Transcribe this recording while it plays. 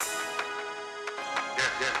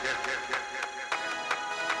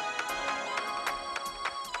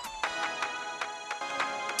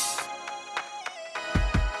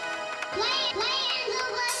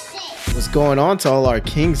What's going on to all our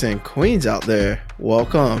kings and queens out there?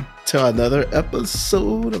 Welcome to another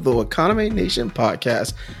episode of the Wakaname Nation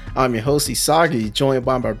podcast. I'm your host Isagi, joined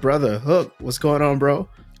by my brother Hook. What's going on, bro?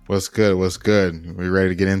 What's good? What's good? We ready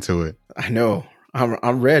to get into it? I know.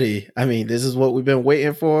 I'm ready. I mean, this is what we've been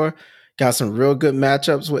waiting for. Got some real good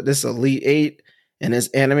matchups with this Elite Eight and this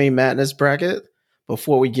Anime Madness bracket.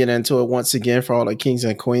 Before we get into it, once again, for all the kings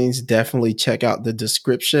and queens, definitely check out the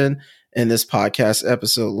description in this podcast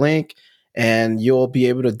episode link, and you'll be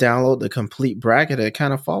able to download the complete bracket and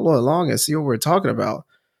kind of follow along and see what we're talking about.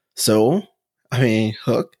 So, I mean,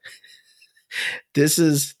 Hook, this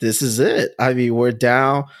is it. I mean, we're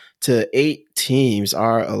down to 8 teams,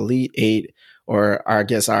 our Elite Eight, or I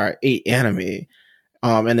guess our 8 anime.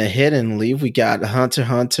 In the hidden league, we got Hunter x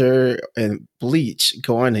Hunter and Bleach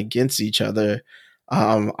going against each other.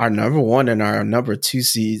 Our number 1 and our number 2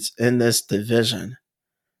 seeds in this division.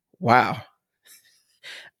 Wow.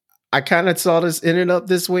 I kind of saw this ending up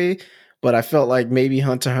this way, but I felt like maybe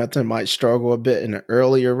Hunter x Hunter might struggle a bit in the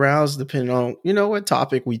earlier rounds, depending on, what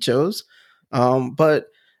topic we chose. But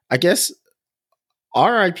I guess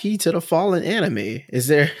RIP to the fallen anime. Is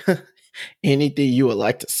there anything you would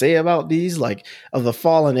like to say about these? Like, of the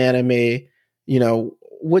fallen anime,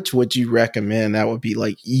 which would you recommend that would be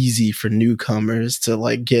like easy for newcomers to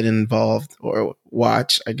like get involved or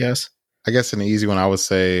watch, I guess? I guess an easy one, I would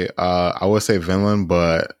say Vinland,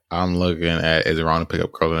 but I'm looking at is it wrong to pick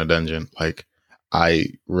up Girls in a Dungeon? Like, I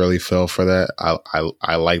really fell for that.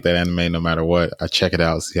 I like that anime no matter what. I check it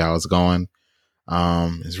out, see how it's going.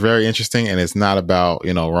 It's very interesting, and it's not about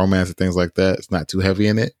romance and things like that. It's not too heavy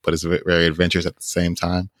in it, but it's very adventurous at the same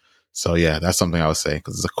time. So yeah, that's something I would say,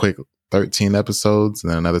 because it's a quick 13 episodes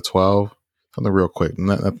and then another 12. Something real quick,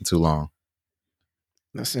 nothing too long.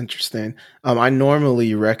 That's interesting. I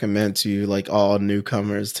normally recommend to like all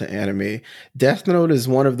newcomers to anime. Death Note is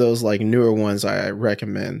one of those like newer ones I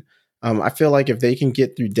recommend. I feel like if they can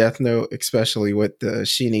get through Death Note, especially with the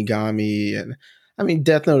Shinigami, and I mean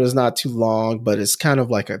Death Note is not too long, but it's kind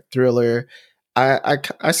of like a thriller.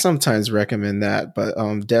 I sometimes recommend that, but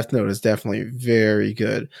Death Note is definitely very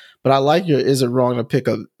good. But I like your Is It Wrong to Pick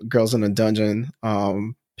Up Girls in a Dungeon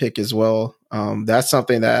pick as well. That's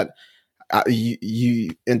something that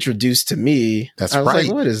you introduced to me. That's I was right.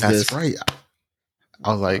 Like, what is this? That's right.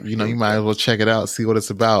 I was like, you might as well check it out, see what it's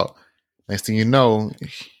about. Next thing you know,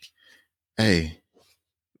 hey,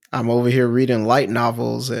 I'm over here reading light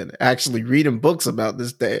novels and actually reading books about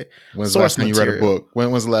this day. When's the last time you read a book?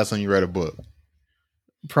 When was the last time you read a book?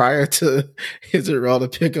 Prior to Is It Wrong to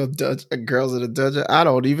Pick Up Girls in a Dungeon? I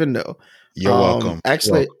don't even know. You're welcome.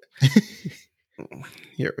 Actually,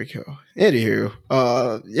 here we go.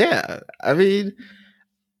 Anywho, yeah, I mean,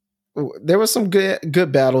 there was some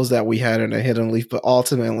good battles that we had in a Hidden Leaf, but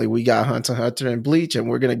ultimately we got Hunter x Hunter and Bleach, and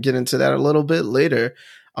we're gonna get into that a little bit later.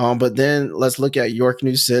 But then let's look at York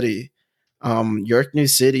New City. York New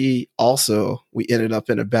City also, we ended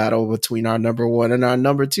up in a battle between our number 1 and our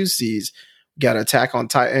number 2 seeds. We got Attack on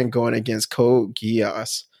Titan going against Code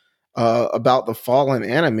Geass. About the fallen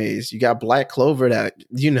animes, you got Black Clover that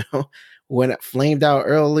when it flamed out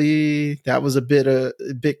early, that was a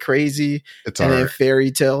bit crazy. And then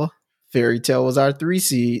Fairy Tail was our 3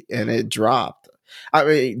 seed, and it dropped. I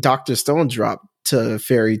mean, Dr. Stone dropped to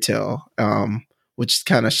Fairy Tail, which is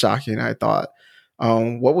kind of shocking, I thought.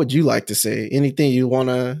 What would you like to say? Any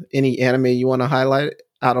anime you want to highlight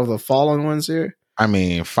out of the fallen ones here? I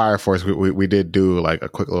mean, Fire Force, we did do like a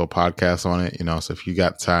quick little podcast on it, so if you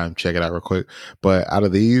got time, check it out real quick. But out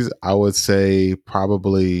of these, I would say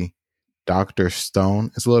probably Dr.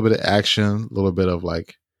 Stone. It's a little bit of action, a little bit of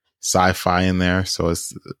like sci-fi in there. So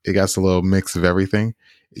it got a little mix of everything.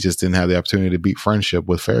 It just didn't have the opportunity to beat Friendship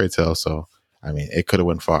with Fairy Tail. So, I mean, it could have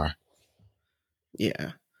went far.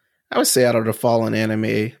 Yeah. I would say out of the fallen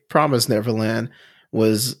anime, Promise Neverland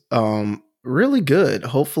was really good.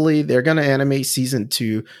 Hopefully they're going to animate season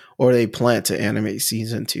 2, or they plan to animate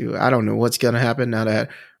season 2. I don't know what's going to happen now that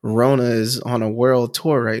Rona is on a world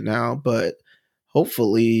tour right now, but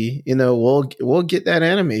hopefully, we'll get that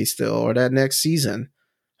anime still, or that next season.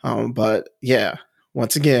 But yeah,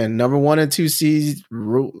 once again, number 1 and 2 seeds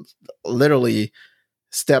literally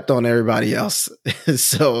stepped on everybody else.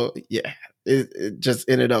 So yeah, it just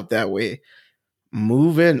ended up that way.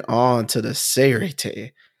 Moving on to the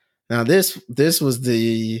Seirete. Now this was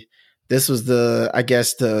the I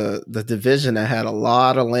guess the division that had a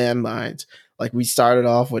lot of landmines. Like, we started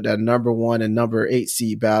off with that number 1 and number 8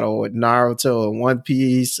 seed battle with Naruto and One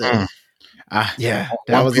Piece. And Yeah,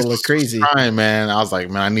 that One was a Piece little was crazy. trying, man. I was like,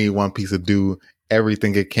 man, I need One Piece to do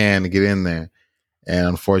everything it can to get in there, and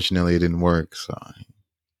unfortunately, it didn't work. So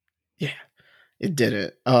Yeah, it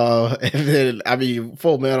didn't. And then I mean,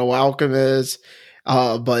 Full Metal Alchemist,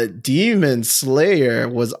 but Demon Slayer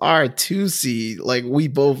was our 2 seed. Like we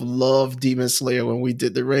both loved Demon Slayer when we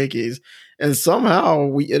did the rankings, and somehow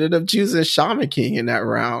we ended up choosing Shaman King in that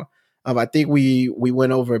round. I think we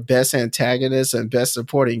went over best antagonist and best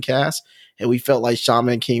supporting cast, and we felt like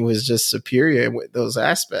Shaman King was just superior with those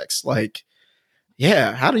aspects. Like,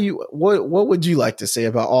 yeah, how do you what would you like to say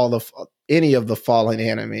about any of the fallen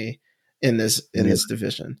anime in yeah. this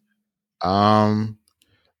division? Um,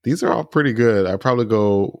 these are all pretty good. I probably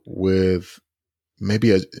go with maybe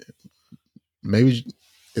a maybe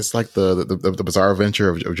it's like the Bizarre Adventure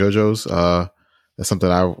of JoJo's. That's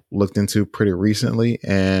something I looked into pretty recently,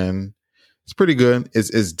 and it's pretty good.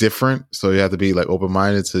 It's different, so you have to be like open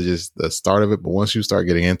minded to just the start of it. But once you start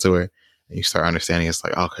getting into it and you start understanding, it's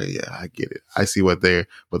like, okay, yeah, I get it. I see what the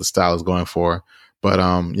style is going for. But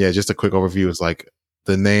yeah, just a quick overview is like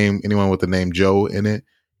the name. Anyone with the name Joe in it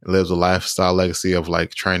lives a lifestyle legacy of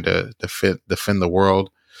like trying to defend the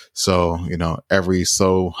world. So every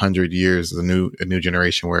 100 years, a new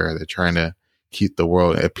generation where they're trying to keep the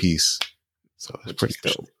world at peace. So it's Which pretty is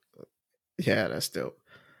good. dope. Yeah, that's dope.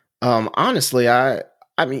 Honestly, I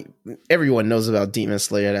mean, everyone knows about Demon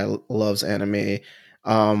Slayer that loves anime.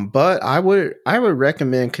 But I would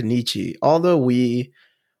recommend Kenichi. Although we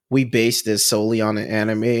base this solely on an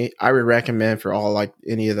anime, I would recommend for all like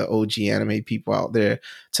any of the OG anime people out there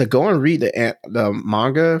to go and read the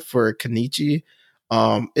manga for Kenichi.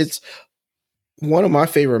 It's one of my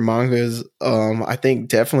favorite mangas. I think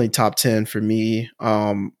definitely top 10 for me.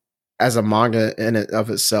 As a manga in it of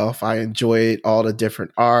itself, I enjoyed all the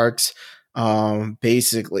different arcs.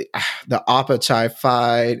 Basically, the Apachai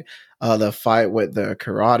fight, the fight with the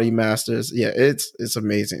karate masters. Yeah, it's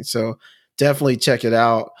amazing. So definitely check it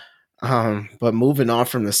out. But moving on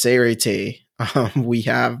from the Seirete, we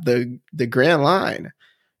have the Grand Line,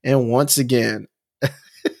 and once again,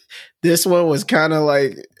 this one was kind of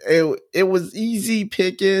like it was easy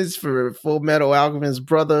pickings for Full Metal Alchemist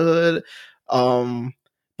Brotherhood.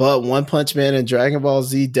 But One Punch Man and Dragon Ball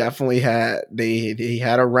Z definitely they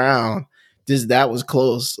had a round. That was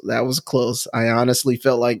close. That was close. I honestly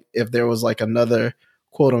felt like if there was like another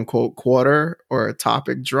quote unquote quarter or a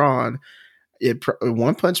topic drawn,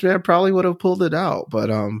 One Punch Man probably would have pulled it out. But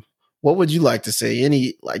what would you like to say?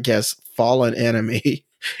 Any, I guess, fallen anime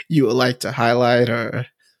you would like to highlight or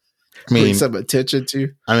I bring mean, some attention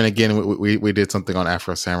to? I mean, again, we did something on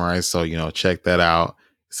Afro Samurai, so check that out.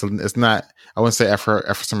 So it's not, I wouldn't say Afro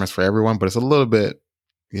Samurai is for everyone, but it's a little bit,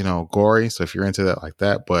 gory. So if you're into that like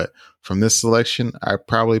that, but from this selection, I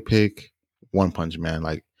probably pick One Punch Man.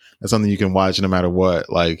 Like that's something you can watch no matter what.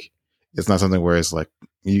 Like it's not something where it's like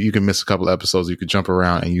you can miss a couple episodes, you could jump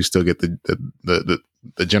around, and you still get the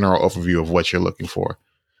general overview of what you're looking for.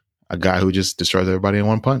 A guy who just destroys everybody in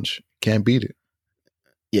one punch. Can't beat it.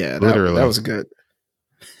 Yeah, Literally. that was good.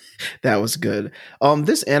 That was good.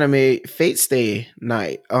 This anime, Fate Stay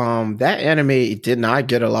Night. That anime did not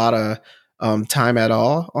get a lot of time at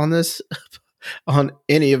all on this on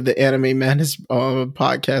any of the Anime Madness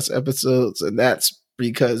podcast episodes, and that's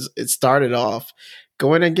because it started off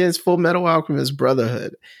going against Full Metal Alchemist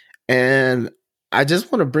Brotherhood, and I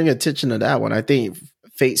just want to bring attention to that one. I think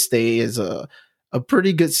Fate Stay is a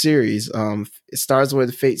pretty good series. It starts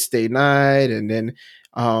with Fate Stay Night, and then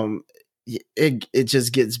um, it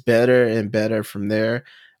just gets better and better from there.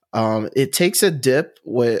 It takes a dip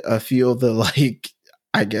with a few of the like,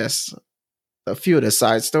 I guess, a few of the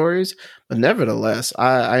side stories, but nevertheless,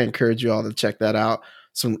 I encourage you all to check that out.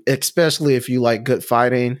 Especially if you like good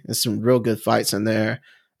fighting, there's some real good fights in there.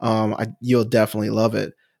 You'll definitely love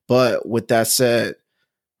it. But with that said,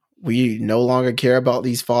 we no longer care about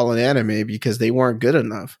these fallen anime because they weren't good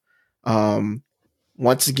enough. Um,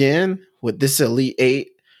 Once again, with this Elite Eight,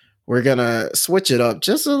 we're gonna switch it up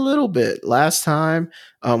just a little bit. Last time,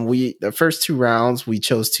 the first 2 rounds we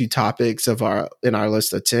chose 2 topics in our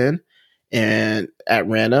list of 10, and at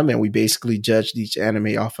random, and we basically judged each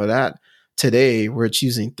anime off of that. Today, we're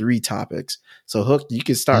choosing 3 topics. So, Hook, you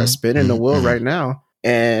can start spinning the wheel right now,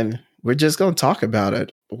 and we're just gonna talk about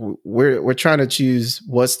it. We're trying to choose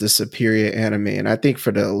what's the superior anime, and I think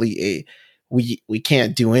for the Elite Eight, we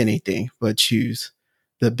can't do anything but choose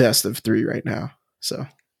the best of 3 right now. So.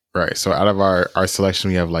 Right. So out of our selection,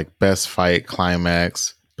 we have like best fight,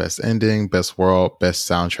 climax, best ending, best world, best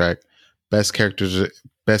soundtrack, best character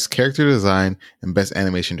design, and best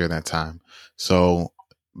animation during that time. So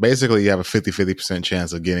basically you have a 50%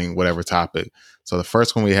 chance of getting whatever topic. So the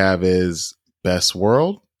first one we have is best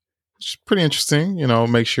world, which is pretty interesting.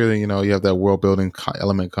 Make sure that you have that world building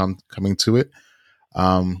element coming to it.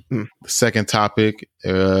 The second topic,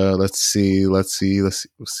 let's see.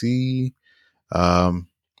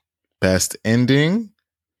 Best ending.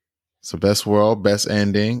 So best world, best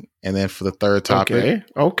ending, and then for the third topic,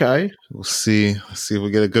 okay, we'll see. Let's see if we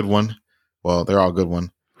get a good one. Well, they're all good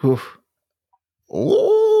one. Oof.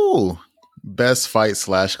 Ooh, best fight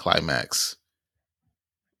 / climax.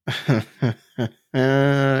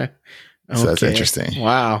 Okay. So that's interesting.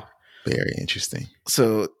 Wow, very interesting.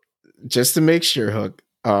 So just to make sure, Hook,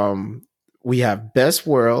 we have best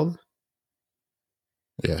world,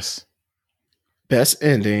 yes, best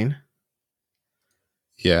ending,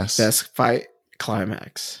 yes, best fight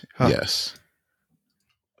climax, yes.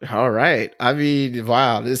 All right. I mean,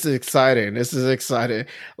 wow, this is exciting. Let's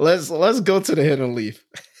go to the hidden leaf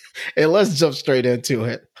and let's jump straight into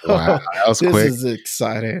it. Wow, that was quick. This is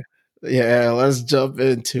exciting. Yeah, let's jump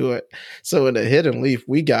into it. So in the hidden leaf,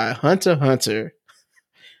 we got Hunter x Hunter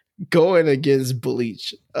going against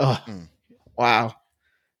Bleach. Wow. Wow,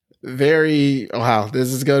 this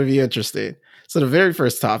is going to be interesting. So the very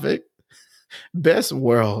first topic, best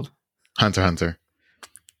world. Hunter x Hunter.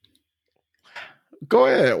 Go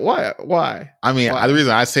ahead. Why? I mean, the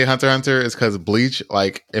reason I say Hunter x Hunter is because Bleach,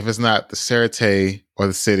 like, if it's not the Cerate or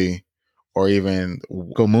the city or even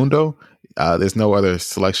Gomundo, there's no other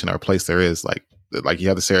selection or place there is. Like you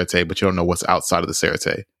have the Cerate, but you don't know what's outside of the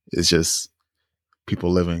Cerate. It's just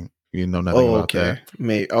people living. You know nothing about that.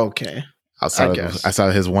 Okay. Outside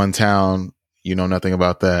of his one town, you know nothing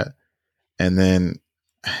about that. And then,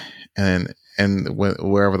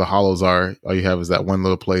 wherever the hollows are, all you have is that one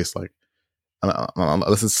little place, like,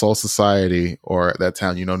 unless it's Soul Society or that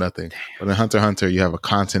town, you know nothing. But in Hunter x Hunter, you have a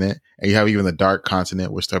continent, and you have even the Dark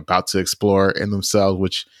Continent, which they're about to explore in themselves,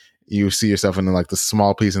 which you see yourself in like the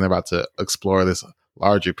small piece, and they're about to explore this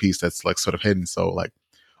larger piece that's like sort of hidden. So like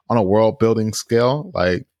on a world building scale,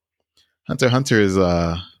 like Hunter x Hunter is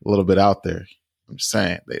a little bit out there. I'm just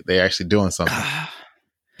saying they're actually doing something.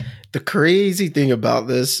 The crazy thing about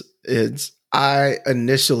this is I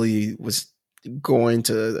initially was going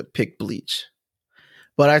to pick Bleach,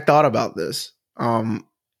 but I thought about this.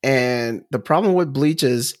 And the problem with Bleach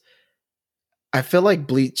is I feel like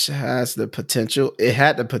Bleach has the potential. It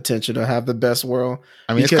had the potential to have the best world.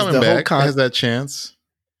 I mean, it's coming back. It has that chance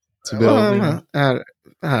to build.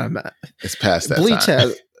 It's past that Bleach time.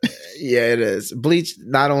 has. Yeah, it is. Bleach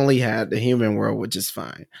not only had the human world, which is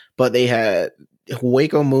fine, but they had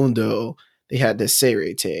Hueco Mundo. They had the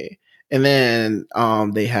Cerate. And then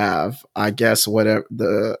they have, I guess, whatever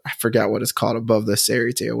I forgot what it's called above the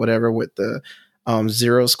Cerate or whatever with the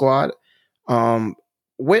Zero Squad.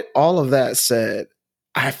 With all of that said,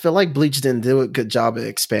 I feel like Bleach didn't do a good job of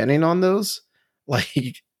expanding on those.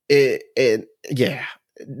 Like yeah,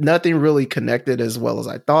 nothing really connected as well as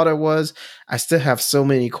I thought it was. I still have so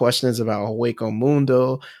many questions about Hueco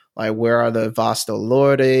Mundo. Like, where are the Vasta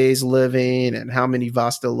Lordes living, and how many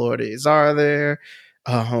Vasta Lordes are there?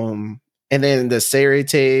 And then the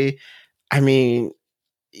Cerate. I mean,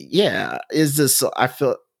 yeah, is this? I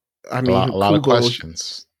mean, a lot of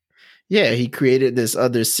questions. Yeah, he created this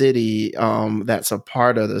other city that's a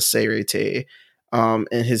part of the Cerate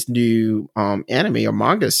in his new anime or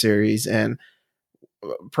manga series. And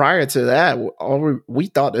prior to that, we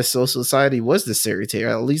thought that Soul Society was the Cerate, or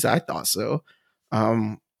at least I thought so.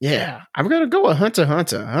 Yeah, I'm gonna go with Hunter x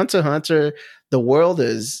Hunter. Hunter x Hunter. The world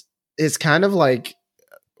is kind of like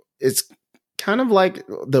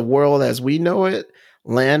the world as we know it,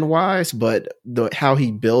 land wise, but how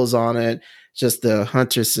he builds on it, just the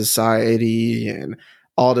Hunter Society and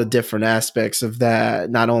all the different aspects of that.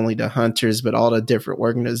 Not only the hunters, but all the different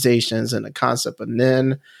organizations and the concept of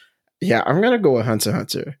Nen. Yeah, I'm gonna go with Hunter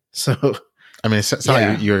x Hunter. So, I mean, it's not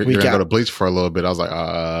like you're gonna go to Bleach for a little bit. I was like,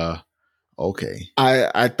 okay.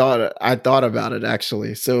 I thought about it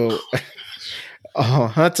actually. So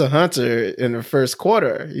Hunter x Hunter in the first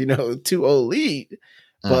quarter, 2-0 lead.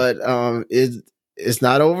 But it's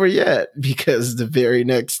not over yet, because the very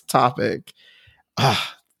next topic,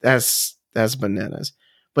 that's bananas.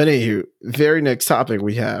 But anywho, very next topic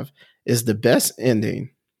we have is the best ending.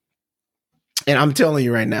 And I'm telling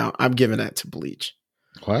you right now, I'm giving that to Bleach.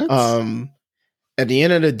 What? At the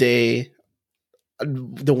end of the day,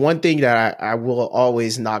 the one thing that I will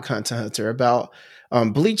always knock Hunter x Hunter about,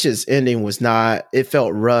 Bleach's ending was not, it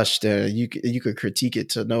felt rushed, and you could critique it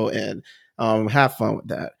to no end. Have fun with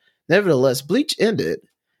that. Nevertheless, Bleach ended.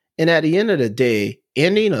 And at the end of the day,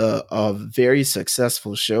 ending a very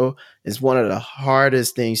successful show is one of the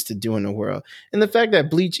hardest things to do in the world. And the fact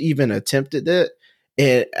that Bleach even attempted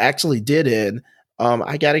it actually did end,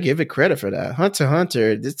 I gotta give it credit for that. Hunter x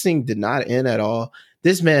Hunter, this thing did not end at all.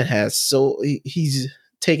 This man has he's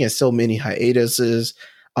taken so many hiatuses.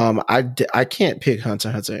 I can't pick Hunter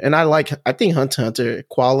x Hunter, and I think Hunter x Hunter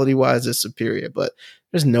quality wise is superior, but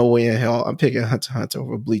there's no way in hell I'm picking Hunter x Hunter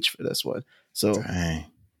over Bleach for this one. So, dang.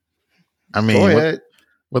 I go mean, ahead.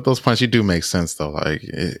 with those points, you do make sense though. Like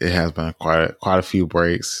it has been quite a few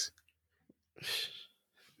breaks.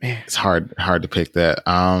 Man, It's hard to pick that.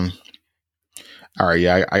 All right,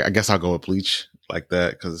 yeah, I guess I'll go with Bleach like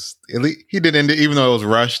that because he did end it, even though it was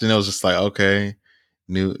rushed and it was just like, okay,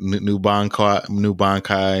 new Bankai,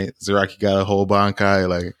 Zaraki got a whole Bankai.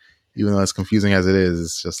 Like, even though it's confusing as it is,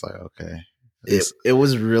 it's just like, okay, it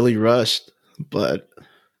was really rushed, but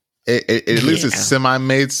at least it semi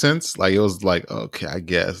made sense. Like, it was like, okay, I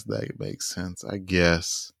guess that makes sense. I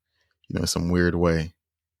guess, in some weird way.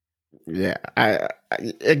 Yeah, I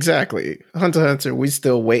exactly. Hunter x Hunter, we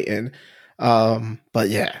still waiting. But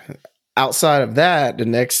yeah, outside of that, the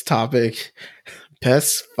next topic,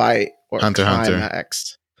 best fight or Hunter x Hunter.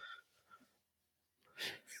 climax.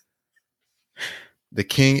 The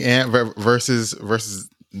King Ant versus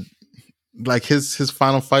like his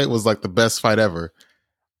final fight was like the best fight ever.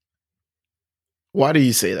 Why do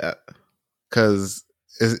you say that? Because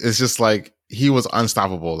it's just like he was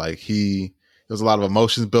unstoppable. Like there was a lot of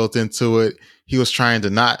emotions built into it. He was trying to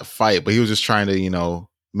not fight, but he was just trying to,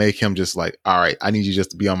 make him just like, all right, I need you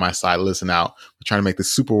just to be on my side. Listen out. We're trying to make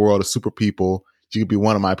this super world of super people. You could be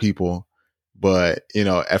one of my people. But,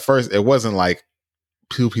 at first it wasn't like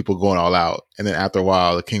two people going all out. And then after a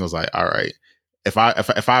while, the king was like, all right, if I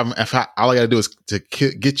all I got to do is to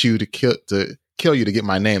get you to kill you to get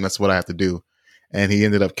my name. That's what I have to do. And he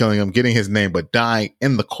ended up killing him, getting his name, but dying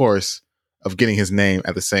in the course of getting his name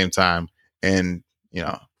at the same time. And,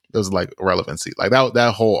 there was like relevancy. Like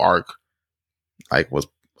that whole arc like was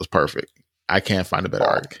perfect. I can't find a better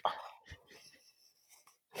arc.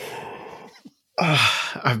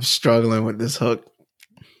 I'm struggling with this hook.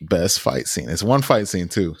 Best fight scene. It's one fight scene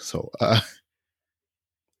too. So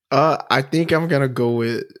I think I'm gonna go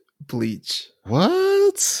with Bleach.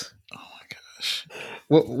 What? Oh my gosh.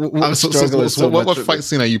 What fight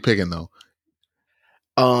scene are you picking though?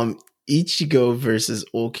 Ichigo versus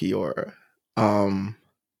Ulquiorra. I'm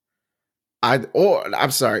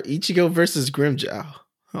sorry, Ichigo versus Grimmjow.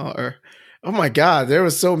 Oh my god, there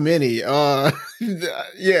was so many. Yeah,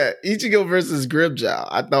 Ichigo versus Grimmjow.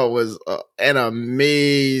 I thought was an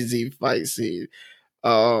amazing fight scene.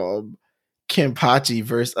 Kenpachi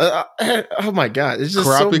versus oh my god, it's just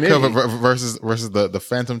Kurapika so many. versus the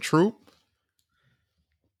Phantom Troop.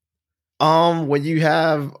 When you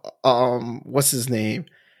have what's his name?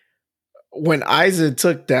 When Aizen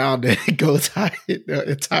took down the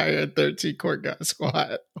the entire 13 Court God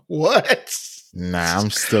squad. What? Nah, I'm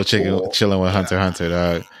still chilling with Hunter x Hunter,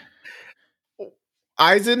 dog.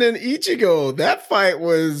 Aizen and Ichigo. That fight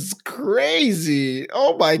was crazy.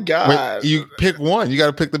 Oh my god! Wait, you pick one. You got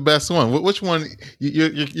to pick the best one. Which one?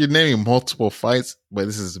 You're naming multiple fights, but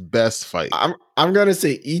this is the best fight. I'm gonna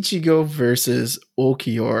say Ichigo versus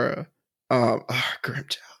Ulquiorra.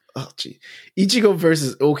 Grimmjow. Oh gee, Ichigo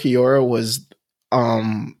versus Ulquiorra was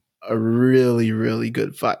a really really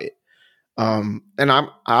good fight. And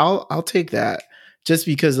I'll take that just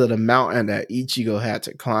because of the mountain that Ichigo had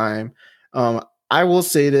to climb. I will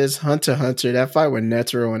say this: Hunter x Hunter, that fight with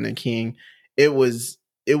Netero and the King, it was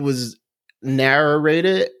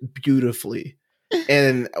narrated beautifully,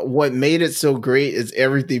 and what made it so great is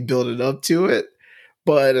everything building up to it.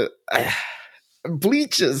 But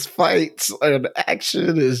Bleach's fights and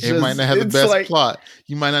action is just, it might not have the best plot.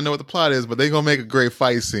 You might not know what the plot is, but they gonna make a great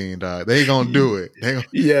fight scene, dog. They gonna do it.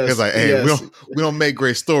 It's like, hey, we don't make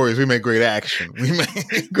great stories. We make great action. We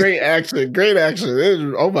make great action. Great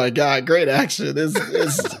action. Oh my god, great action.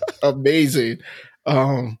 It's amazing.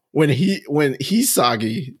 When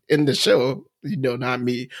Hisagi in the show, not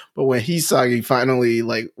me, but when Hisagi finally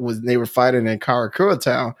they were fighting in Karakura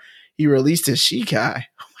Town, he released his Shikai.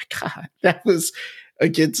 God, that was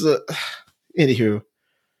against anywho.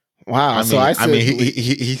 Wow. I mean,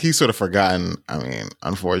 he's sort of forgotten. I mean,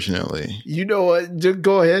 unfortunately. You know what? Just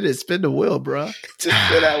go ahead and spin the wheel, bro. Just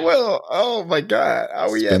spin that wheel. Oh my god,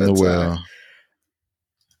 are we spin at the time? Wheel?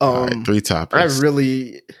 All right, 3 topics. I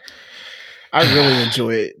really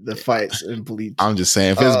enjoy the fights in Bleach. I'm just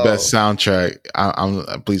saying, if his best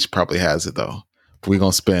soundtrack, Bleach probably has it though. But we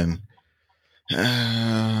gonna spin.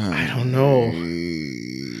 I don't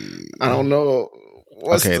know.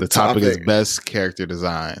 What's the topic is best character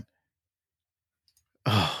design.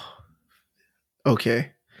 Oh,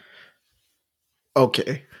 okay.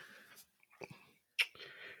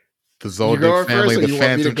 the You Zoldyck going family, first, or the you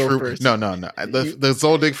want me to Phantom go Troop. first? No, no, no. The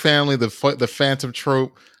Zoldyck family, the Phantom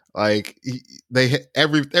Troop. Like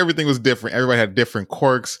everything was different. Everybody had different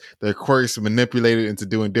quirks. Their quirks manipulated into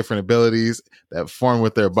doing different abilities that form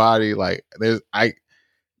with their body. Like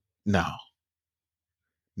no,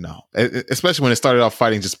 no. Especially when it started off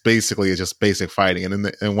fighting just basic fighting, and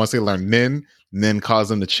then and once they learned Nin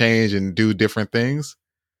caused them to change and do different things.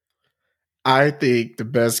 I think the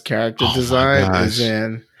best character Oh my design is gosh!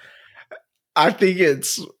 in. I think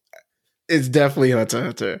it's definitely Hunter x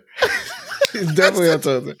Hunter. It's definitely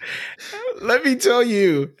Hunter x Hunter. Let me tell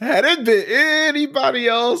you, had it been anybody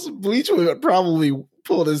else, Bleach would probably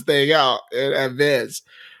pull this thing out and advance.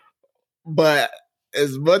 But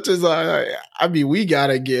as much as I mean, we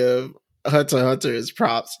gotta give Hunter x Hunter his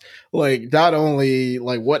props. Like, not only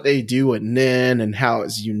like what they do with Nin and how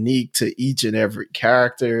it's unique to each and every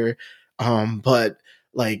character, but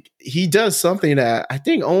like he does something that I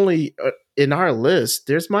think only in our list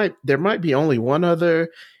there might be only one other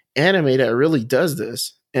anime that really does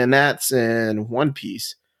this, and that's in One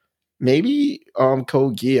Piece. Maybe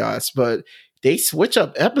Code Geass, but they switch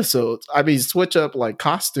up episodes. I mean, switch up like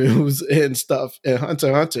costumes and stuff in Hunter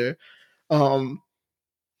x Hunter. Um,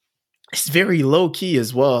 it's very low key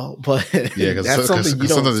as well, but Yeah, that's something you because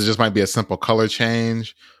don't. sometimes it just might be a simple color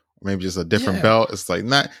change, or maybe just a different Yeah, belt. It's like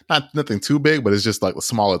not nothing too big, but it's just like a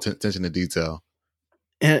small attention to detail.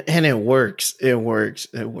 and it works. It works.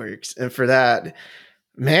 It works. And for that,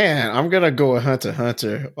 man, I'm gonna go with Hunter x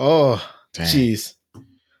Hunter. Oh, Dang. jeez,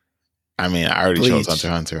 I mean, I already chose Bleach. Hunter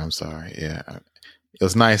x Hunter. I'm sorry. Yeah, it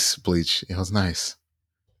was nice, Bleach. It was nice,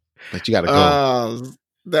 but you got to go.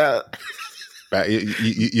 That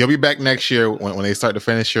You'll be back next year when they start to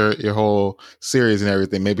finish your whole series and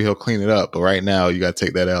everything. Maybe he'll clean it up, but right now you got to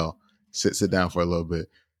take that L. Sit down for a little bit.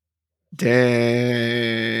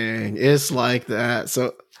 dang, it's like that.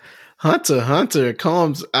 So Hunter x Hunter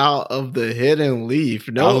comes out of the hidden leaf.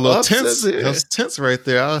 I was No a little upsets tense. It here. was tense right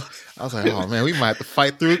there. I was like, oh man, we might have to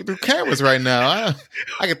fight through cameras right now.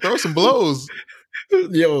 I could throw some blows.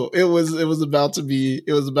 Yo, it was about to be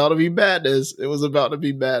madness. It was about to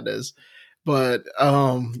be madness. But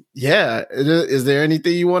yeah, is there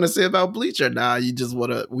anything you want to say about Bleach or nah? You just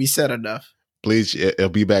want to? We said enough. Bleach, it'll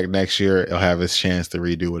be back next year. It'll have his chance to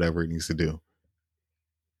redo whatever it needs to do.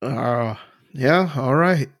 Yeah, all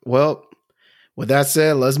right. Well, with that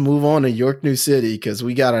said, let's move on to York New City because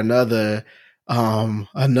we got another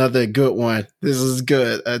good one. This is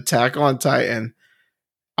good. Attack on Titan,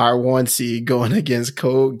 our one seed going against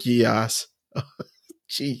Code Geass.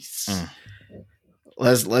 Jeez.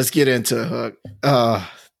 Let's get into Hook.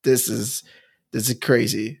 This is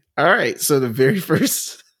crazy. All right, so the very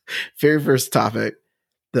first topic,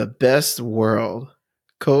 the best world,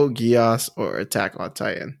 Code Geass or Attack on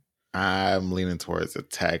Titan. I'm leaning towards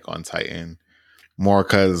Attack on Titan more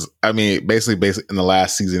because I mean, basically in the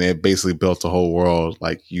last season, it basically built a whole world.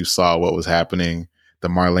 Like you saw what was happening. The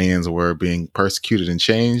Marleyans were being persecuted and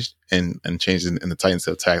changed, and changed in the Titans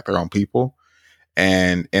to attack their own people.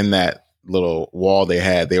 And in that little wall they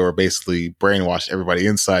had, they were basically brainwashed everybody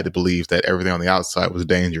inside to believe that everything on the outside was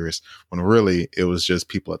dangerous, when really it was just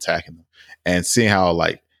people attacking them. And seeing how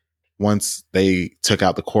like once they took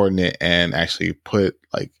out the coordinate and actually put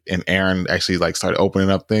like, and Aaron actually like started opening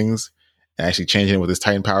up things and actually changing it with his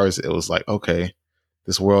Titan powers, it was like, okay,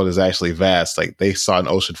 this world is actually vast. Like they saw an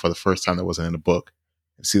ocean for the first time that wasn't in the book.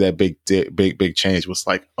 And see that big change was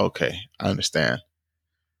like, okay, I understand.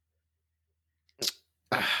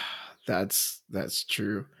 That's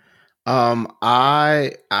true. I'm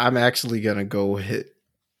actually gonna go hit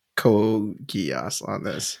Code Geass on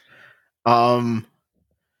this.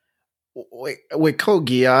 With Code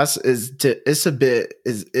Geass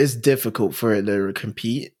it's difficult for it to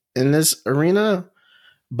compete in this arena,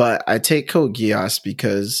 but I take Code Geass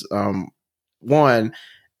because one,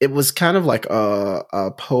 it was kind of like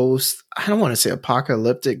a post, I don't want to say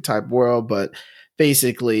apocalyptic type world, but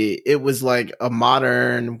basically it was like a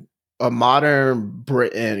modern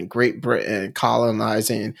Britain, Great Britain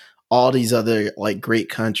colonizing all these other like great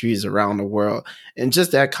countries around the world. And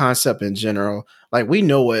just that concept in general, like we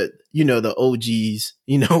know what, the OGs,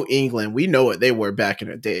 England, we know what they were back in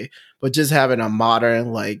the day, but just having a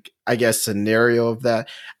modern, like, I guess, scenario of that,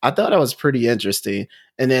 I thought that was pretty interesting.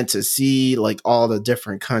 And then to see like all the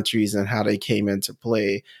different countries and how they came into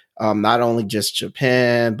play, not only just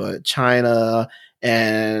Japan, but China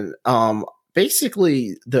and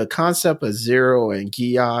basically the concept of Zero and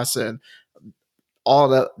Geass and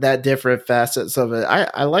all that different facets of it.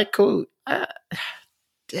 I like Code.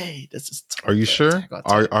 Dang, this is Are tough you for sure? Attack on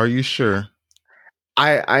Titan. Are you sure?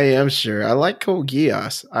 I am sure. I like Code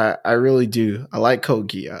Geass. I really do. I like Code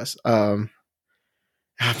Geass. I'm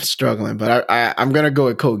struggling, but I'm gonna go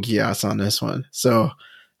with Code Geass on this one. So,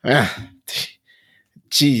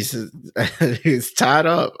 jeez, it's tied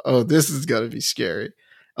up. Oh, this is gonna be scary.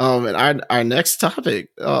 And our next topic,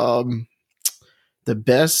 the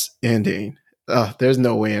best ending. There's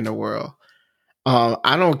no way in the world.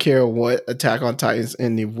 I don't care what Attack on Titan's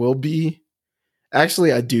ending will be.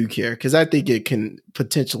 Actually, I do care because I think it can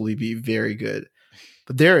potentially be very good.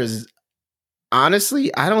 But there is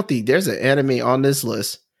honestly, I don't think there's an anime on this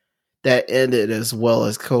list that ended as well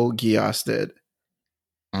as Code Geass did.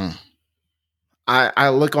 Mm. I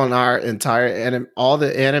look on our entire anime, all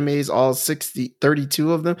the animes, all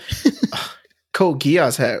 32 of them. Code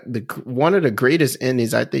Geass had one of the greatest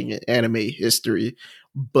endings, I think, in anime history.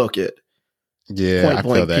 Book it. Yeah, Point I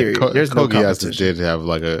blank, feel that. period. There's no Code Geass competition. did have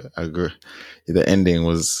like the ending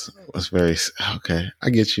was very okay. I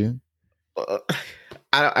get you.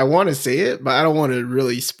 I want to say it, but I don't want to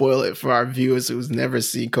really spoil it for our viewers who's never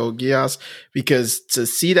seen Code Geass, because to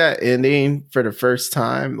see that ending for the first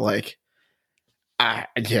time, like, I'm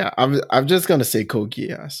just gonna say Code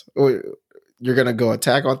Geass. Or you're gonna go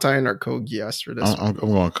Attack on Titan or Code Geass for this? I'm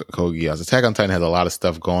going Code Geass. Attack on Titan has a lot of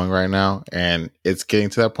stuff going right now, and it's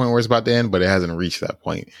getting to that point where it's about to end, but it hasn't reached that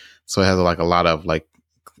point. So it has like a lot of like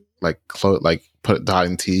put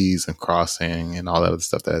dotting T's and crossing and all that other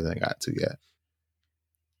stuff that hasn't got to yet.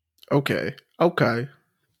 Okay.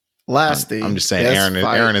 Last thing. I'm just saying,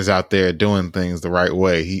 Aaron is out there doing things the right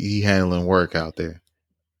way. He handling work out there.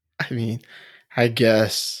 I mean, I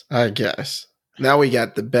guess. Now we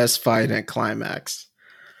got the best fight and climax.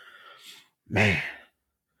 Man.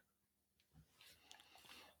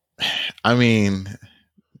 I mean,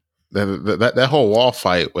 that whole wall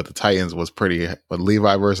fight with the Titans was pretty. With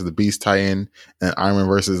Levi versus the Beast Titan and Iron Man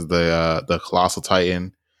versus the Colossal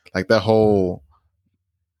Titan, like that whole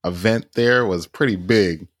event there was pretty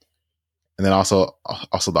big. And then also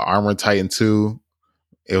the Armored Titan too.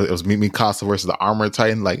 It was Mikasa versus the Armored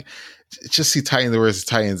Titan. Like, just see Titans versus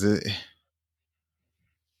Titans.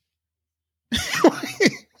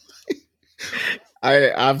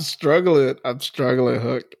 I'm struggling,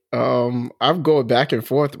 Hook. I'm going back and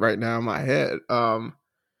forth right now in my head. Are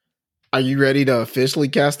you ready to officially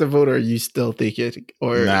cast a vote, or are you still thinking?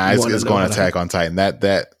 Or nah, it's going to Attack on Titan.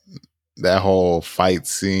 That whole fight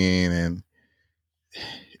scene, and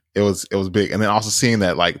it was big. And then also seeing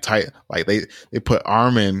that they put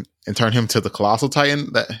Armin and turn him to the Colossal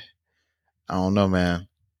Titan. That, I don't know, man.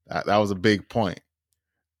 That was a big point.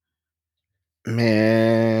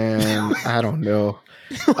 Man, I don't know.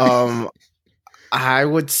 I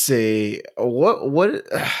would say what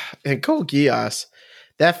in Code Geass,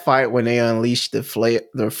 that fight when they unleashed the Freya,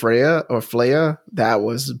 that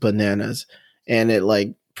was bananas, and it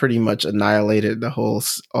like pretty much annihilated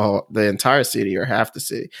the entire city or half the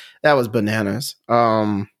city. That was bananas.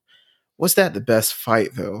 Was that the best fight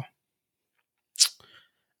though?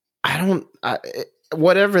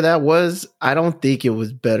 Whatever that was, I don't think it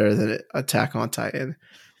was better than Attack on Titan.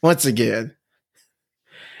 Once again,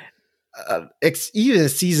 even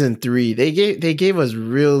season 3, they gave us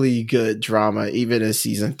really good drama. Even in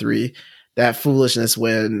season 3, that foolishness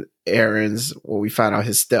when we find out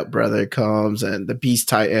his stepbrother comes and the Beast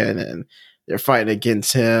Titan and they're fighting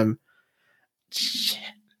against him.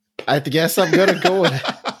 I guess I'm gonna go with.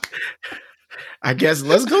 I guess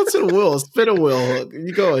let's go to the wheel. Spin a wheel.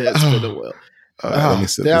 You go ahead, spin the wheel. Let me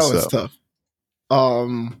set that this was up.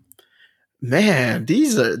 tough. Man,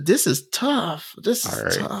 this is tough. All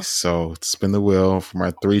right, so spin the wheel for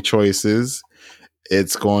my 3 choices.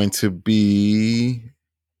 It's going to be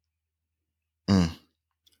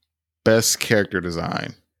best character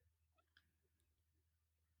design.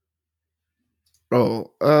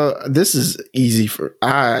 This is easy for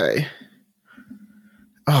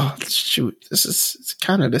Oh shoot, it's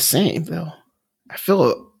kind of the same though. I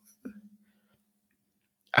feel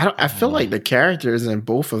like the characters in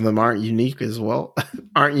both of them aren't unique as well.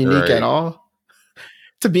 Aren't unique at all.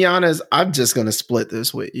 To be honest, I'm just gonna split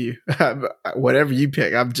this with you. Whatever you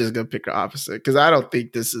pick, I'm just gonna pick the opposite because I don't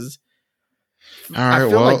think this is. All right,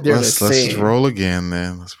 well, let's roll again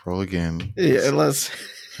then. Let's roll again. Yeah, let's.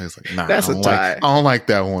 It's like, nah, that's a tie. I don't like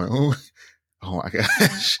that one. Oh my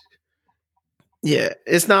gosh. Yeah,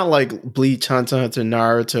 it's not like Bleach, Hunter,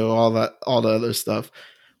 Naruto, all the other stuff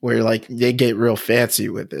where like they get real fancy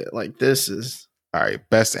with it. Like this is all right.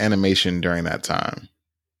 Best animation during that time.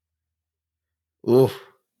 Ooh.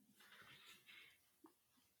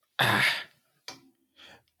 I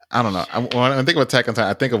don't know. When I think of Attack on Titan,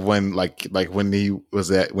 I think of when like when he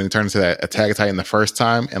turned into that Attack on Titan the first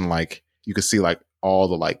time, and like you could see like all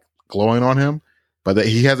the like glowing on him, but that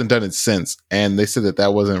he hasn't done it since. And they said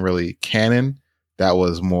that wasn't really canon. That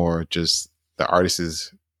was more just the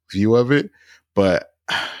artist's view of it. But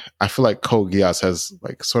I feel like Code Geass has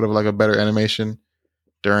like sort of like a better animation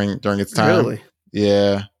during its time. Really?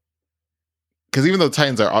 Yeah. Because even though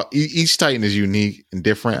Titans are each Titan is unique and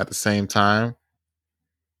different at the same time.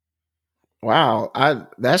 Wow,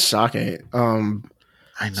 that's shocking. I know.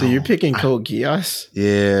 So you're picking Code Geass?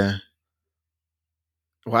 Yeah.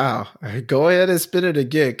 Wow. Go ahead and spin it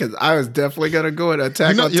again, because I was definitely gonna go and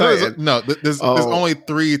Attack on Titan. There's only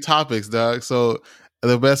 3 topics, Doug. So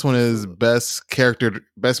the best one is best character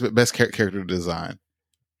design.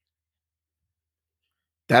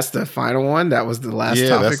 That's the final one. That was the last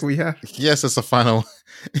topic we have. Yes, it's the final.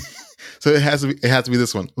 So it has to be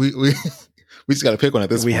this one. We just got to pick one at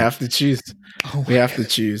this point. We have to choose. We have to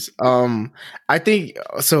choose. I think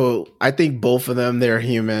so. I think both of them, they're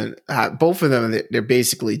human. Both of them, they're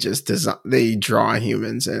basically just they draw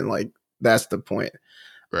humans, and like that's the point.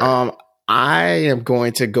 Right. I am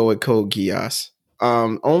going to go with Code Geass.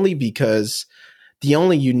 Only because the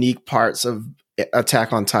only unique parts of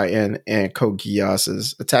Attack on Titan and Code Geass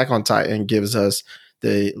is Attack on Titan gives us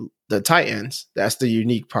the Titans. That's the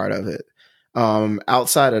unique part of it.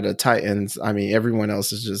 Outside of the Titans, I mean, everyone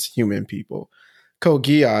else is just human people. Code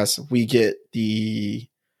Geass, we get the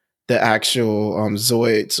actual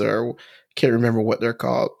Zoids, or can't remember what they're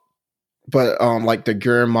called, but like the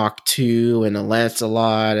Gurren Mach 2 and the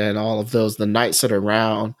Lancelot and all of those, the Knights of the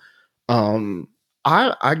Round. I'm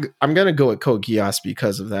gonna go with Code Geass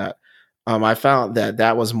because of that. I found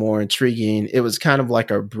that was more intriguing. It was kind of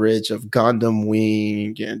like a bridge of Gundam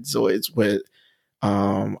Wing and Zoids with,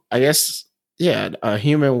 I guess, a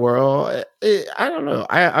human world. I don't know.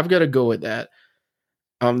 I'm gonna go with that.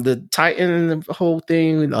 The Titan, the whole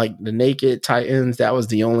thing, like the naked Titans, that was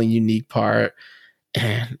the only unique part,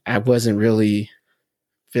 and I wasn't really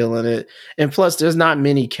feeling it. And plus, there's not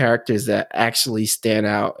many characters that actually stand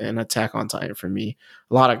out in Attack on Titan for me.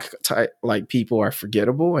 A lot of people are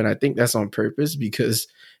forgettable, and I think that's on purpose because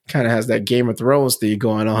it kind of has that Game of Thrones thing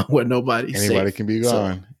going on where anybody can be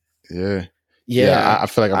gone. So, yeah. I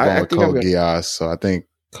feel like I'm going with Code Geass, so I think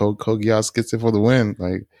Code Geass gets it for the win.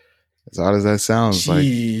 Like, as odd as that sounds,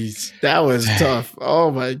 jeez, that was tough.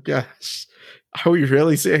 Oh my gosh, are we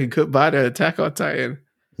really saying goodbye to Attack on Titan?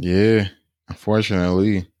 Yeah.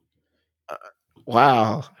 Unfortunately.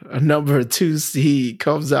 Wow. A number 2 seed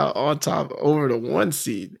comes out on top over the 1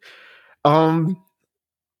 seed.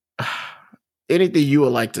 Anything you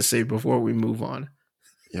would like to say before we move on?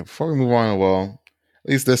 Yeah, before we move on, well,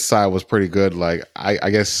 at least this side was pretty good. Like, I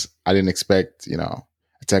guess I didn't expect,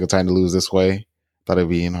 Attack on Titan to lose this way. Thought it'd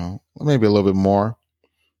be, maybe a little bit more.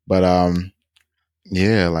 But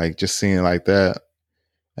yeah, like just seeing it like that.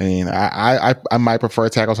 I mean, I might prefer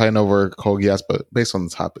Attack on Titan over Code Geass, but based on the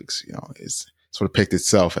topics, it's sort of picked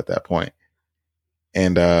itself at that point.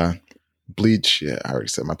 And Bleach, yeah, I already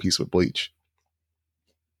said my piece with Bleach.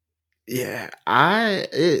 Yeah,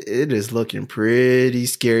 it is looking pretty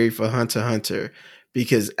scary for Hunter x Hunter,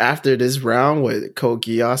 because after this round with Code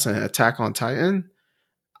Geass and Attack on Titan,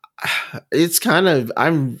 it's kind of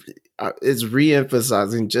it's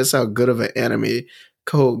re-emphasizing just how good of an anime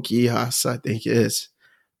Code Geass I think is.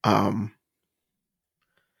 I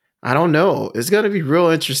don't know. It's gonna be real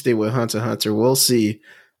interesting with Hunter x Hunter. We'll see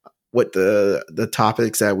what the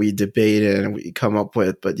topics that we debate and we come up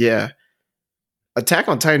with. But yeah, Attack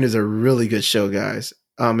on Titan is a really good show, guys.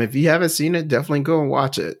 If you haven't seen it, definitely go and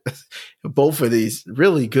watch it. Both of these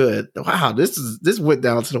really good. Wow, this went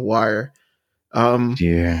down to the wire.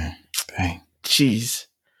 Yeah, dang. Jeez.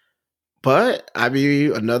 But I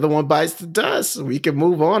mean, another one bites the dust. We can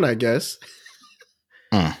move on, I guess.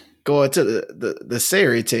 Go into the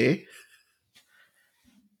Serite.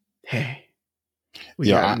 Hey.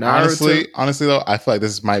 Honestly though, I feel like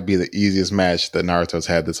this might be the easiest match that Naruto's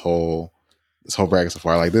had this whole bracket so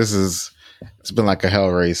far. Like it's been like a hell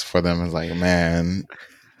race for them. It's like, man.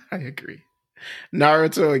 I agree.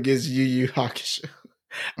 Naruto against Yu Yu Hakusho.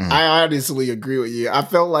 I honestly agree with you. I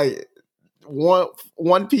felt like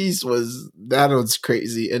One Piece was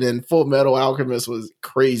crazy, and then Full Metal Alchemist was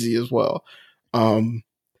crazy as well.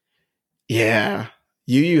 Yeah,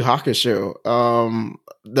 Yu Yu Hakusho.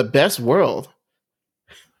 The best world.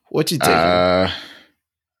 What you taking?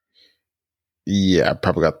 Yeah, I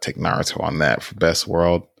probably got to take Naruto on that for best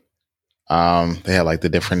world. They had like the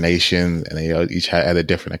different nations, and they each had a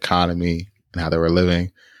different economy and how they were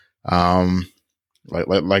living. Like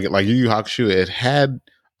Yu Yu Hakusho, it had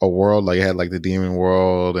a world, like it had like the demon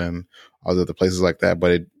world and all the other places like that,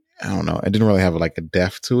 but I don't know, it didn't really have like a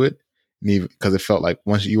depth to it. because it felt like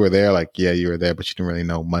once you were there, like yeah, you were there, but you didn't really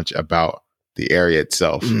know much about the area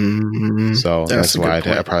itself. Mm-hmm. So that's why I'd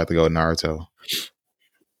probably have to go with Naruto.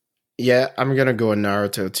 Yeah, I'm gonna go with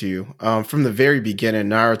Naruto too. From the very beginning,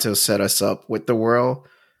 Naruto set us up with the world.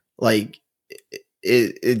 Like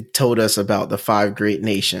it told us about the five great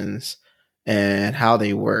nations and how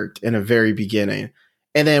they worked in the very beginning.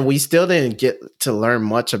 And then we still didn't get to learn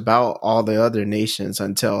much about all the other nations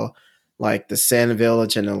until like the Sand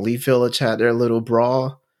Village and the Leaf Village had their little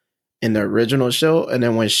brawl in the original show. And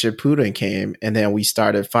then when Shippuden came, and then we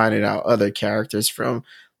started finding out other characters from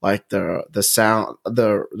like the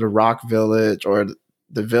Rock Village or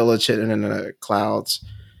the village hidden in the clouds.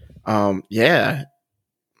 Yeah,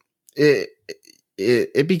 it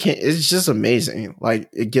it became, it's just amazing. Like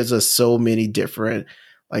it gives us so many different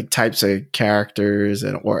like types of characters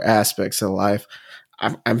and or aspects of life.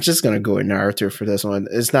 I'm just gonna go with Naruto for this one.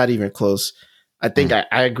 It's not even close. I think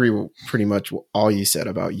I agree with pretty much all you said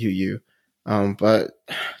about Yu Yu. But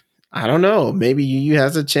I don't know. Maybe Yu Yu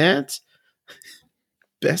has a chance.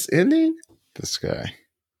 Best ending? This guy.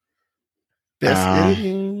 Best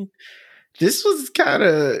ending? This was kind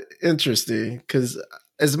of interesting because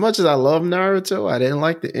as much as I love Naruto, I didn't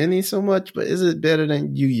like the ending so much. But is it better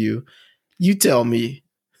than Yu Yu? You tell me.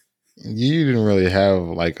 You didn't really have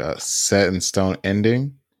like a set in stone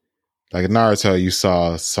ending. Like Naruto, you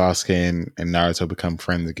saw Sasuke and Naruto become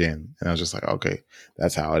friends again, and I was just like, okay,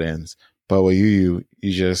 that's how it ends. But with you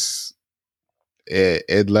just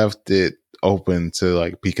it left it open to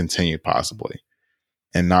like be continued possibly.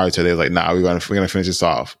 And Naruto, they're like, nah, we're gonna finish this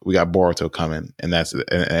off. We got Boruto coming, and that's it.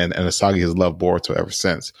 And Asagi has loved Boruto ever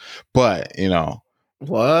since. But you know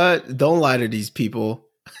what? Don't lie to these people.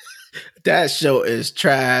 That show is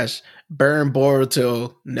trash. Burn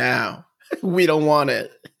Boruto now. We don't want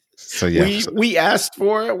it. So yeah, we asked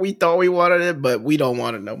for it. We thought we wanted it, but we don't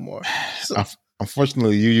want it no more. So,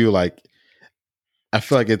 unfortunately, you like. I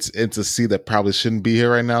feel like it's a C that probably shouldn't be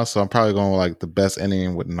here right now. So I'm probably going with like the best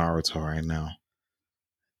ending with Naruto right now.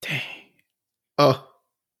 Dang. Oh,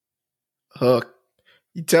 Hook.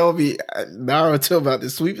 You tell me Naruto about to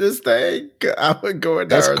sweep this thing? I would go with Naruto.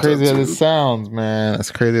 That's crazy as it sounds, man.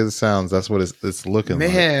 That's crazy as it sounds. That's what it's looking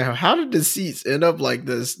like. Man, how did the seats end up like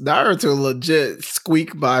this? Naruto legit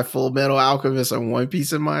squeaked by Full Metal Alchemist and One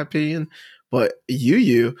Piece, in my opinion. But Yu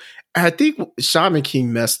Yu, I think Shaman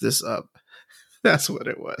King messed this up. That's what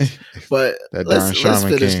it was. But let's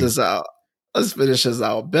finish this out. Let's finish this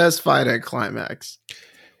out. Best fight and climax.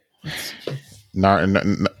 It's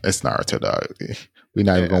Naruto, dog. We're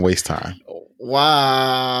not even gonna waste time.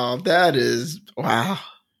 Wow, that is wow.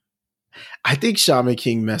 I think Shaman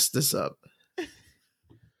King messed this up.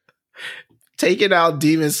 Taking out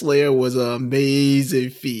Demon Slayer was an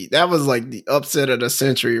amazing feat. That was like the upset of the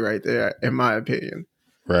century right there, in my opinion.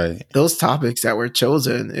 Right. Those topics that were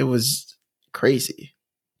chosen, it was crazy.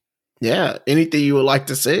 Yeah. Anything you would like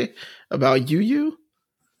to say about Yu Yu?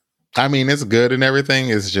 I mean, it's good and everything.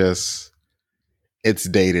 It's just it's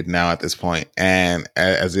dated now at this point, and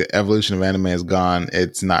as the evolution of anime has gone,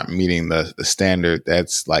 it's not meeting the standard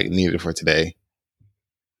that's like needed for today.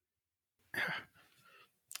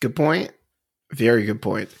 Good point. Very good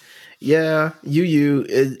point. Yeah, Yu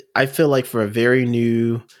Yu. I feel like for a very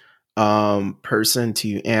new person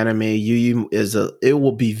to anime, Yu Yu it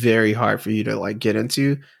will be very hard for you to like get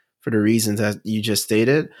into for the reasons that you just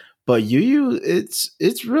stated. But Yu Yu,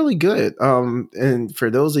 it's really good. And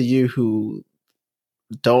for those of you who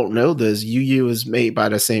don't know this, Yu Yu is made by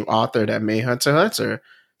the same author that made Hunter x Hunter.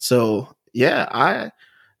 So yeah, I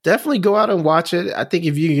definitely go out and watch it. I think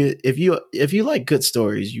if you like good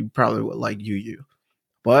stories, you probably would like Yu Yu.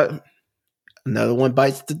 But another one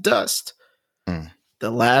bites the dust.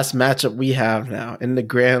 The last matchup we have now in the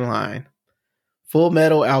Grand Line: Full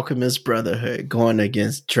Metal Alchemist Brotherhood going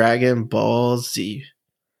against Dragon Ball Z.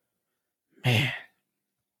 Man,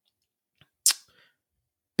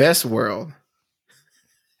 best world.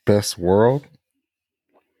 Best world.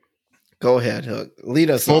 Go ahead, Hook. Lead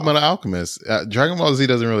us. Full Metal Alchemist. Dragon Ball Z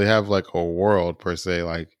doesn't really have like a world per se.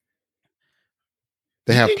 Like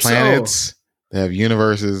they have planets, so? They have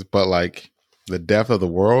universes, but like the depth of the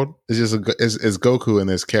world is just is Goku and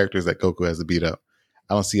there's characters that Goku has to beat up.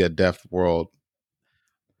 I don't see a depth world.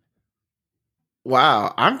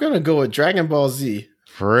 Wow, I'm gonna go with Dragon Ball Z.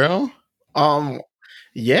 For real?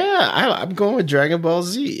 Yeah, I'm going with Dragon Ball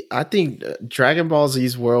Z. I think Dragon Ball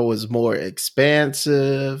Z's world was more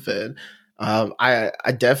expansive, and I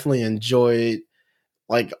definitely enjoyed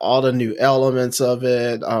like all the new elements of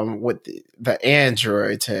it. With the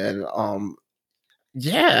androids and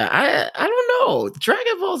yeah, I don't know.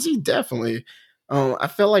 Dragon Ball Z definitely. I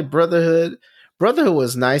feel like Brotherhood Brotherhood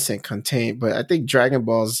was nice and contained, but I think Dragon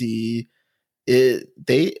Ball Z, they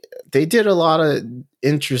did a lot of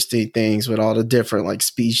interesting things with all the different like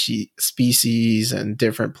species and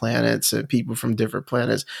different planets and people from different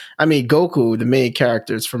planets. I mean, Goku, the main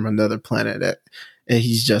character, is from another planet, and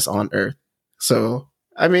he's just on Earth. So,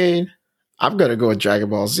 I mean, I'm gonna go with Dragon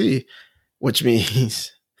Ball Z, which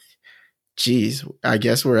means, geez, I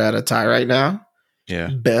guess we're at a tie right now. Yeah.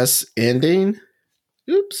 Best ending.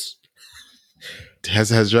 Oops.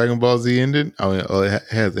 Has Dragon Ball Z ended? Oh, it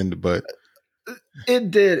has ended, but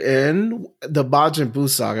it did end. The Majin Buu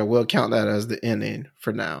saga, we'll count that as the ending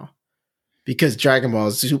for now, because Dragon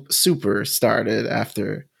Ball Super started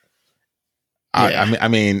after. Yeah. I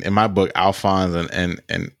mean, in my book, Alphonse and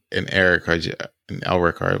Eric and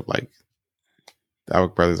Elric are like, the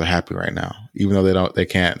Elric brothers are happy right now, even though they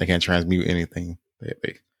can't transmute anything.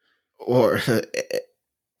 Or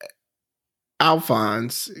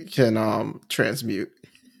Alphonse can transmute.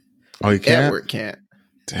 Oh, he can't? Edward can't.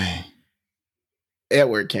 Dang.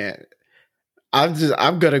 Edward can't.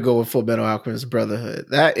 I'm gonna go with Full Metal Alchemist Brotherhood.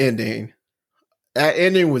 That ending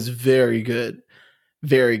was very good.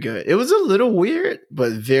 Very good. It was a little weird,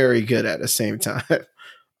 but very good at the same time.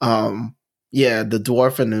 Yeah, the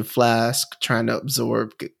dwarf and the flask trying to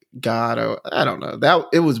absorb God, or I don't know. That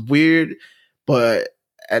it was weird, but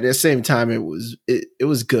at the same time it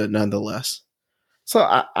was good nonetheless. So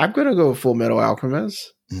I'm gonna go with Full Metal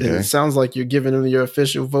Alchemist. Okay. It sounds like you're giving them your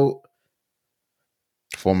official vote.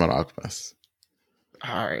 Full Metal Alchemist.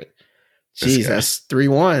 All right. Jeez, that's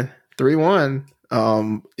 3-1.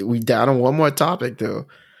 3-1. We down on one more topic though.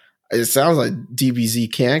 It sounds like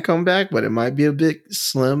DBZ can come back, but it might be a bit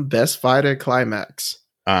slim. Best fighter climax.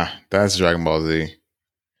 That's Dragon Ball Z.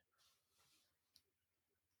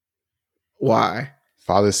 Why?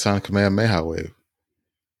 Father Son Kamehameha wave.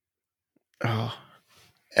 Oh.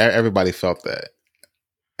 Everybody felt that.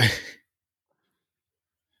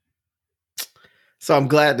 So I'm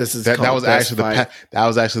glad this is that was actually that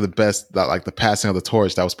was actually the best, like the passing of the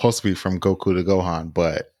torch that was supposed to be from Goku to Gohan,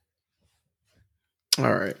 but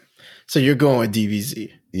all right. So you're going with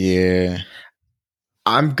DBZ. Yeah.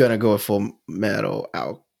 I'm gonna go with Full Metal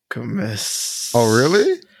Alchemist. Oh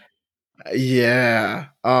really? Yeah.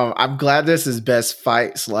 I'm glad this is best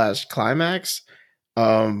fight / climax.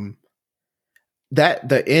 That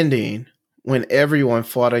the ending when everyone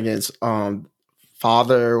fought against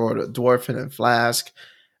Father or the Dwarf and Flask,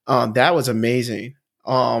 that was amazing.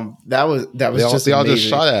 That was they all just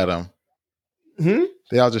shot at him.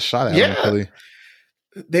 They all just shot at him. Really.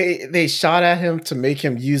 They shot at him to make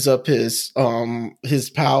him use up his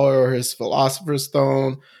power or his Philosopher's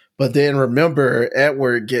Stone, but then remember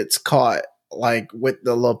Edward gets caught like with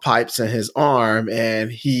the little pipes in his arm,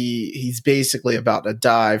 and he's basically about to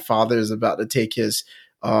die. Father's about to take his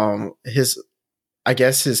I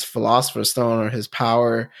guess his Philosopher's Stone or his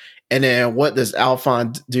power, and then what does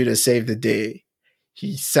Alphonse do to save the day?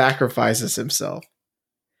 He sacrifices himself.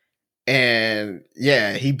 And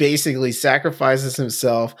yeah, he basically sacrifices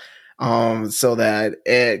himself so that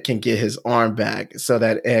Ed can get his arm back, so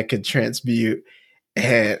that Ed can transmute.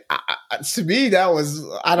 And to me, that was,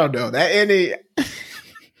 I don't know, that ending,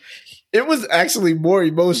 it was actually more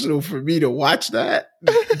emotional for me to watch that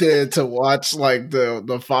than to watch like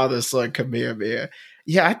the father-son Kamehameha.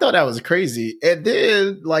 Yeah, I thought that was crazy. And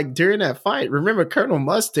then like during that fight, remember Colonel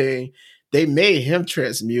Mustang, they made him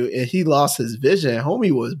transmute and he lost his vision.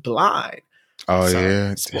 Homie was blind. Oh,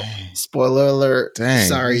 yeah. Spoiler alert. Dang.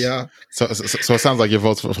 Sorry, y'all. So it sounds like your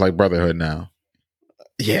vote's for like Brotherhood now.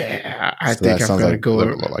 Yeah, I think I'm going to go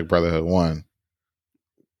like Brotherhood 1.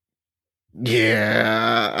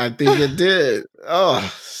 Yeah, I think it did. Oh,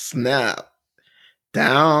 snap.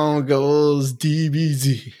 Down goes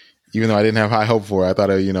DBZ. Even though I didn't have high hope for it, I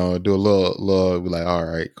thought I'd, do a little, be like, all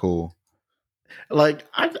right, cool. Like,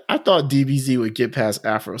 I thought DBZ would get past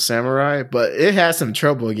Afro Samurai, but it had some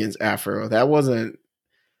trouble against Afro. That wasn't,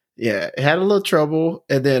 it had a little trouble.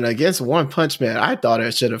 And then against One Punch Man, I thought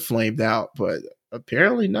it should have flamed out, but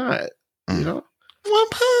apparently not, One Punch!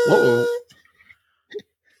 Whoa.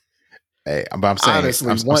 Hey, but I'm saying,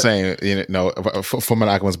 honestly, I'm saying, Full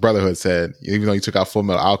Metal Alchemist Brotherhood said, even though you took out Full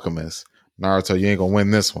Metal Alchemist, Naruto, you ain't gonna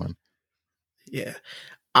win this one. Yeah.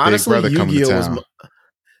 Honestly,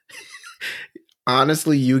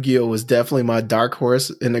 Yu-Gi-Oh was definitely my dark horse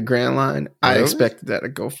in the Grand Line. Really? I expected that to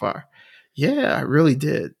go far. Yeah, I really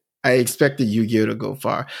did. I expected Yu-Gi-Oh to go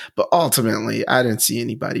far. But ultimately, I didn't see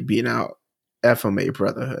anybody beating out FMA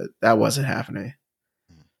Brotherhood. That wasn't happening.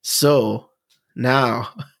 So now,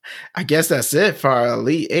 I guess that's it for our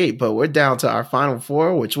Elite 8, but we're down to our final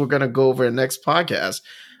 4, which we're going to go over in the next podcast.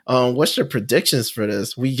 What's your predictions for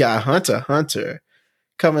this? We got Hunter x Hunter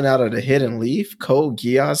coming out of the Hidden Leaf, Code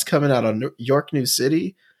Geass coming out of York New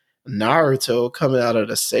City, Naruto coming out of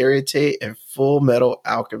the Seritate, and Full Metal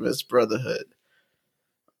Alchemist Brotherhood.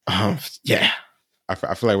 Yeah. I feel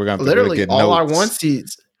like we're gonna have to literally really get all notes. our one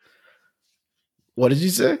seeds. What did you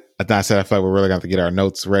say? I said I feel like we're really gonna have to get our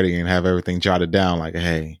notes ready and have everything jotted down. Like,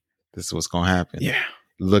 hey, this is what's gonna happen. Yeah.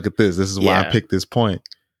 Look at this. This is why I picked this point.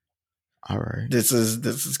 All right. This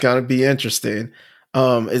is gonna be interesting.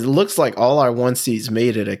 It looks like all our one seeds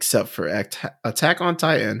made it except for Attack on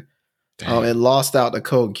Titan. It lost out to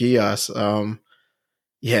Code Geass.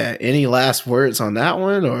 Yeah. Any last words on that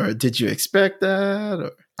one, or did you expect that?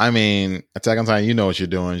 Or? I mean, Attack on Titan, you know what you're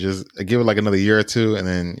doing. Just give it like another year or two, and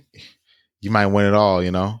then you might win it all. You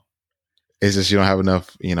know, it's just you don't have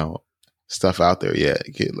enough, stuff out there yet.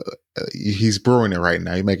 He's brewing it right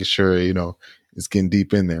now. He's making sure it's getting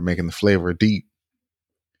deep in there, making the flavor deep.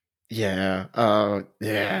 Yeah.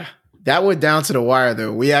 Yeah. That went down to the wire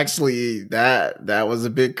though. We actually that was a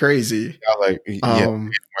bit crazy. More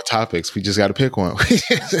topics. We just got to pick one.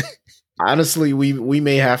 Honestly, we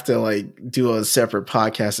may have to do a separate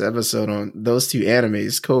podcast episode on those two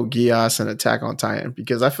animes, Code Geass and Attack on Titan,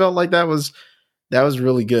 because I felt like that was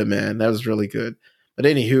really good, man. That was really good. But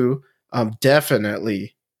anywho,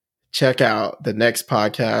 definitely check out the next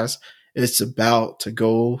podcast. It's about to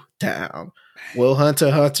go down. Will Hunter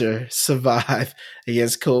x Hunter survive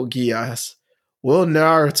against Code Geass? Will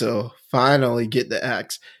Naruto finally get the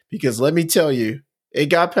axe? Because let me tell you, it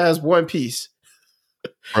got past One Piece.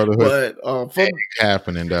 Brotherhood. But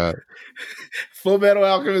happening, dog. Full Metal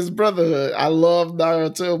Alchemist Brotherhood. I love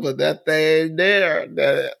Naruto, but that thing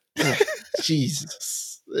there,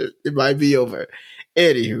 Jesus, it might be over.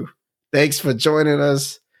 Anywho, thanks for joining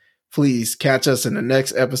us. Please catch us in the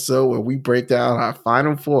next episode where we break down our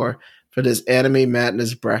final four for this Anime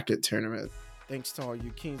Madness bracket tournament. Thanks to all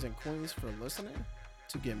you kings and queens for listening.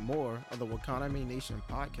 To get more of the Wakaname Nation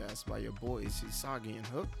podcast by your boys Hisagi and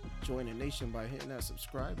Hook, join the nation by hitting that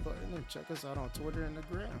subscribe button and check us out on Twitter and the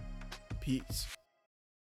Gram. Peace.